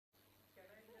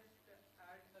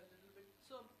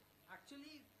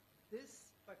actually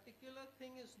this particular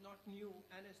thing is not new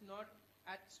and is not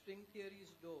at string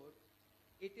theory's door.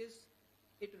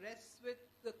 It rests with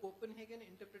the Copenhagen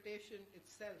interpretation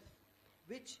itself,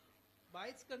 which by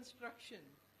its construction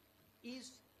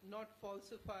is not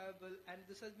falsifiable, and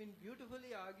this has been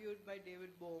beautifully argued by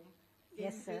David Bohm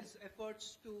in his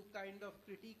efforts to kind of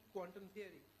critique quantum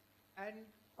theory. And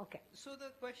so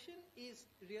the question is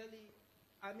really,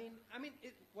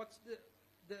 what's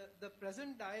the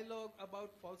present dialogue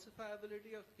about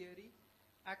falsifiability of theory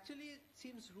actually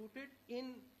seems rooted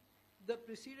in the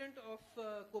precedent of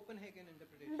Copenhagen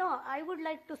interpretation. No, I would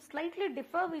like to slightly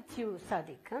differ with you,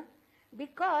 Sadiq,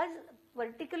 because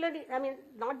particularly,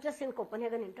 not just in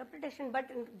Copenhagen interpretation, but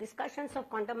in discussions of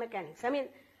quantum mechanics.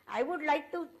 I would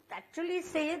like to actually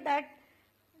say that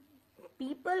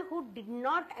people who did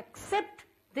not accept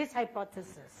this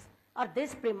hypothesis or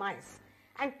this premise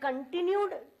and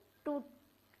continued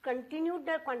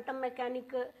their quantum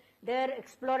mechanical, their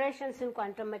explorations in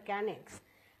quantum mechanics,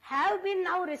 have been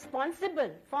now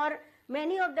responsible for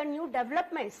many of the new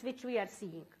developments which we are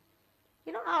seeing.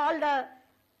 All the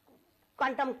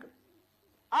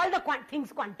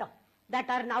things quantum that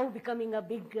are now becoming a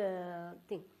big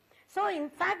thing. So in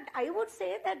fact, I would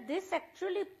say that this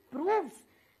actually proves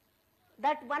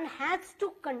that one has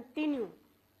to continue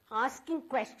asking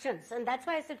questions, and that's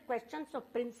why I said questions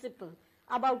of principle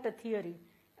about a theory's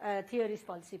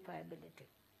falsifiability.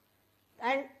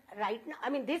 And right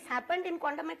now, this happened in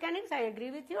quantum mechanics, I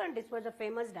agree with you, and this was a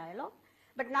famous dialogue.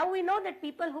 But now we know that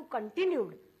people who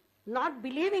continued not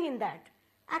believing in that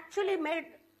actually made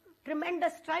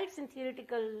tremendous strides in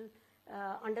theoretical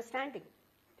understanding.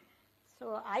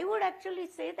 So I would actually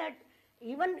say that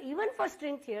even for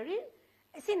string theory,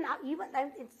 see now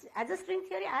as a string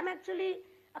theory, I'm actually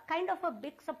a kind of a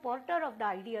big supporter of the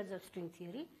ideas of string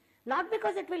theory, not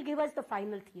because it will give us the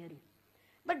final theory,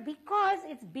 but because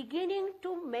it's beginning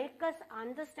to make us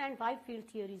understand why field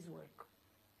theories work.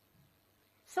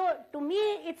 So to me,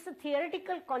 it's a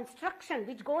theoretical construction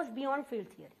which goes beyond field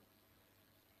theory.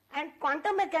 And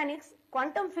quantum mechanics,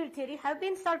 quantum field theory have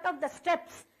been sort of the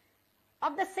steps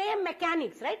of the same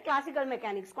mechanics, right? Classical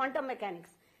mechanics, quantum mechanics,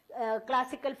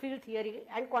 classical field theory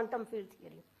and quantum field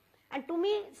theory. And to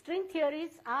me, string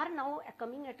theories are now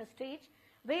coming at a stage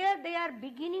where they are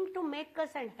beginning to make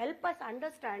us and help us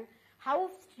understand how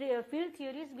field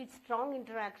theories with strong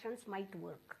interactions might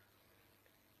work.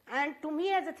 And to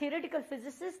me, as a theoretical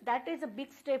physicist, that is a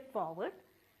big step forward.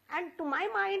 And to my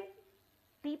mind,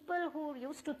 people who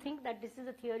used to think that this is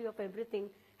a theory of everything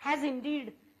has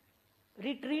indeed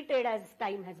retreated as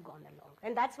time has gone along.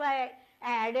 And that's why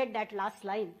I added that last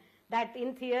line, that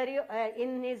in theory,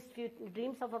 in his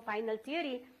Dreams of a Final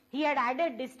Theory, he had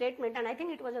added this statement, and I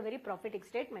think it was a very prophetic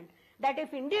statement, that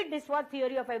if indeed this was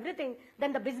theory of everything,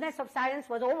 then the business of science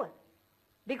was over.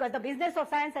 Because the business of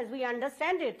science, as we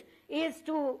understand it, is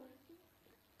to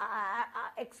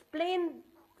explain,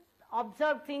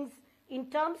 observe things in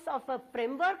terms of a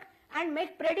framework and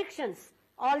make predictions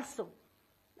also.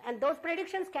 And those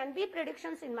predictions can be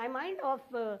predictions, in my mind, of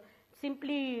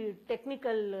simply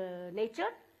technical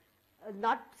nature,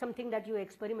 not something that you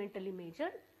experimentally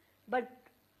measure, but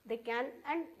they can,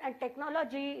 and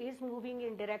technology is moving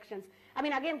in directions.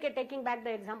 Again, taking back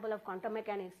the example of quantum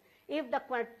mechanics, if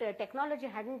the technology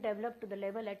hadn't developed to the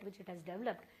level at which it has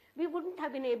developed, we wouldn't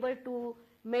have been able to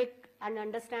make and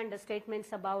understand the statements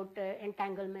about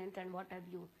entanglement and what have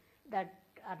you that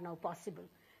are now possible.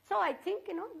 So I think,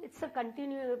 it's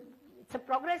a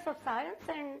progress of science,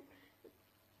 and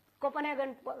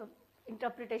Copenhagen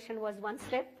interpretation was one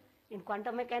step in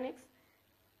quantum mechanics.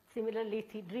 Similarly,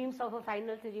 the Dreams of a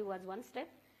Final Theory was one step,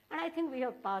 and I think we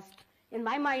have passed. In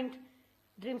my mind,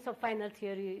 Dreams of Final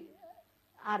Theory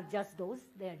are just those,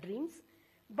 they are dreams.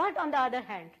 But on the other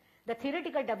hand, the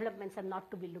theoretical developments are not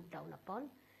to be looked down upon,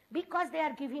 because they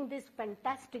are giving this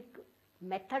fantastic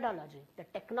methodology, the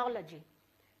technology,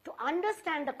 to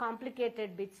understand the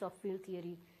complicated bits of field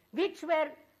theory, which were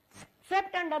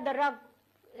swept under the rug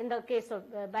in the case of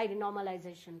by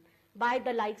renormalization, by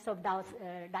the likes of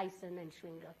Dyson and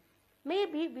Schwinger.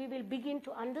 Maybe we will begin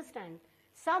to understand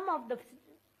some of the,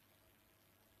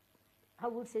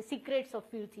 secrets of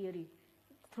field theory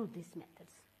through these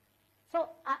methods. So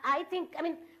I think,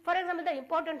 for example, the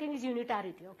important thing is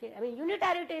unitarity, okay?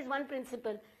 Unitarity is one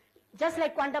principle, just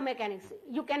like quantum mechanics.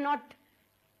 You cannot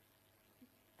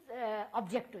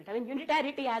object to it.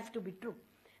 Unitarity has to be true.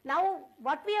 Now,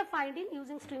 what we are finding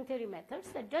using string theory methods,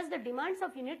 that just the demands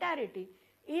of unitarity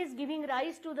is giving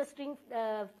rise to the string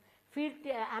field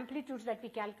amplitudes that we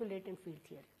calculate in field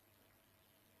theory.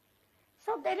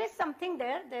 So there is something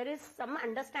there is some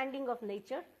understanding of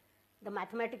nature the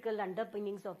mathematical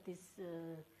underpinnings of this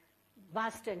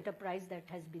vast enterprise that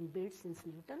has been built since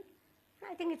Newton.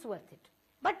 I think it's worth it.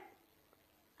 But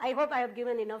I hope I have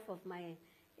given enough of my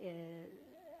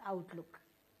outlook.